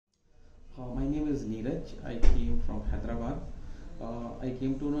Neraj. I came from Hyderabad. I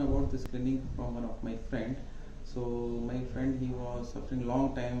came to know about this clinic from one of my friend. So my friend, he was suffering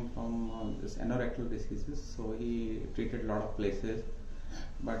long time from this anorectal diseases. So he treated a lot of places,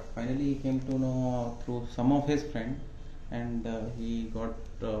 but finally he came to know through some of his friend, and he got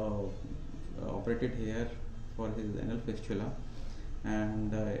operated here for his anal fistula,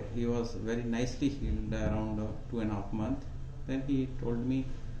 and he was very nicely healed around 2.5 months. Then he told me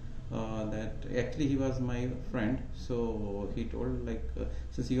that actually he was my friend, so he told like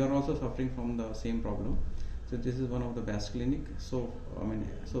since you are also suffering from the same problem, so this is one of the best clinic. So I mean,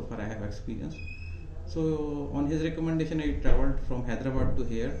 so far I have experience. So on his recommendation, I traveled from Hyderabad to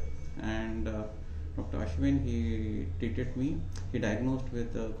here, and Dr. Ashwin, he treated me. He diagnosed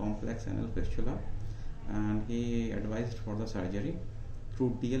with complex anal fistula, and he advised for the surgery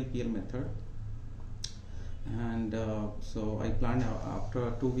through DLPL method. And so I planned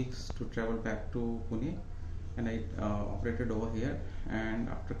after 2 weeks to travel back to Pune, and I operated over here. And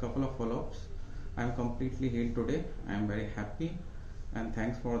after a couple of follow-ups, I am completely healed today. I am very happy, and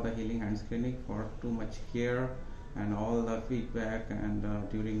thanks for the Healing Hands Clinic for too much care and all the feedback. And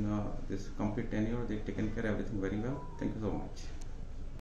during this complete tenure, they've taken care of everything very well. Thank you so much.